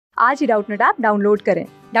आज ही Doubtnut app download करें।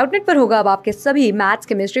 डाउटनट पर होगा अब आपके सभी मैथ्स,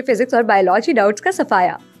 केमिस्ट्री, फिजिक्स और बायोलॉजी डाउट्स का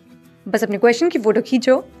सफाया। बस अपने क्वेश्चन की फोटो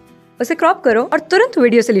खींचो, उसे क्रॉप करो और तुरंत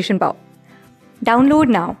वीडियो सोल्यूशन पाओ। Download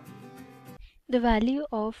now. The value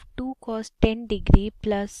of 2 cos 10 degree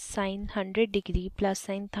plus sin 100 degree plus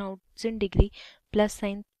sin 1000 degree plus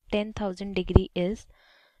sin 10,000 degree is.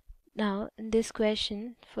 Now in this question,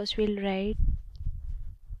 first we'll write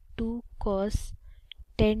 2 cos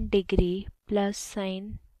 10 degree plus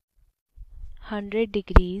sin 100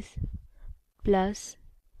 degrees plus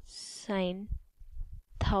sin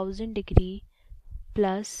 1000 degree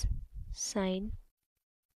plus sin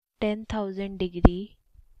 10,000 degree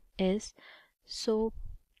is. So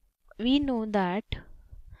we know that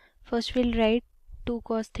first we'll write 2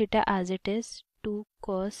 cos theta as it is, 2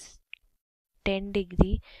 cos 10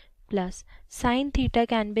 degree plus sin theta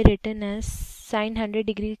can be written as sin 100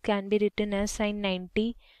 degree can be written as sin 90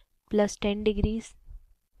 plus 10 degrees,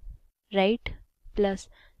 right? Plus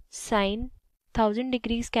sin 1000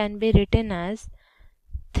 degrees can be written as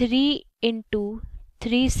 3 into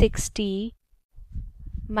 360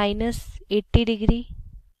 minus 80 degree,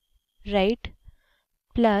 right?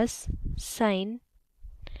 Plus sin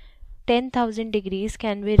 10,000 degrees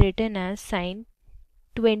can be written as sin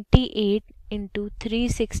 28 into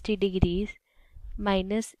 360 degrees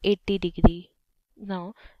minus 80 degree.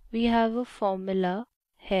 Now we have a formula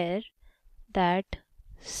here that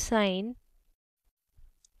sin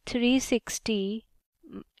 360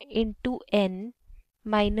 into n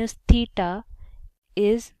minus theta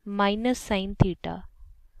is minus sin theta.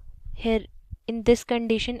 Here in this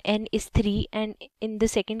condition n is 3 and in the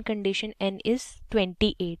second condition n is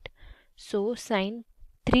 28. So sin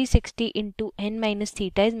 360 into n minus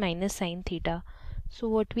theta is minus sin theta. So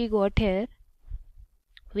what we got here,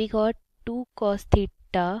 we got 2 cos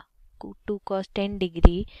theta, 2 cos 10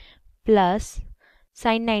 degree plus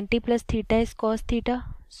sin 90 plus theta is cos theta.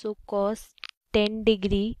 So cos 10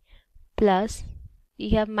 degree plus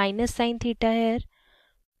we have minus sin theta here.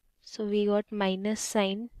 So we got minus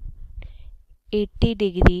sin 80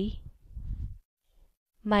 degree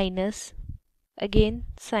minus again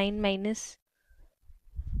sin minus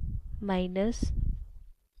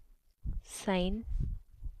sin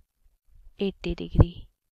 80 degree,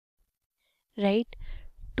 right?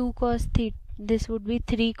 2 cos theta, this would be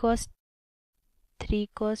 3 cos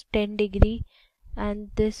 10 degree and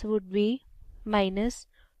this would be minus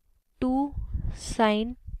 2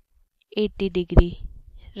 sin 80 degree,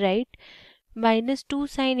 right? Minus 2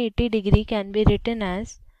 sin 80 degree can be written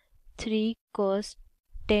as 3 cos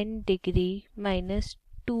 10 degree minus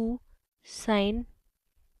 2 sin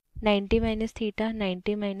 90 minus theta,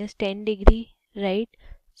 90 minus 10 degree, right?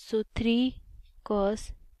 So 3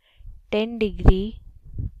 cos 10 degree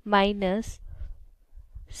minus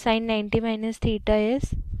sin 90 minus theta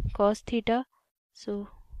is cos theta. So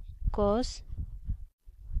cos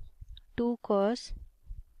 2 cos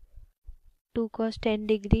 10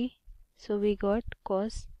 degree. So we got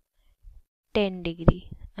cos 10 degree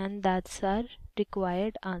and that's our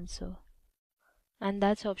required answer. And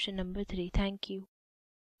that's option number 3. Thank you.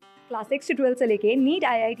 Class 6 से 12 से लेके NEET,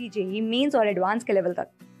 IIT JEE mains और advance के level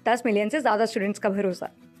तक 10 million से ज्यादा students का भरोसा।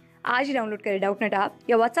 आज ही डाउनलोड करें डाउटनट ऐप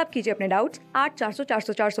या व्हाट्सएप कीजिए अपने डाउट्स 8400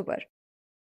 400 400 पर।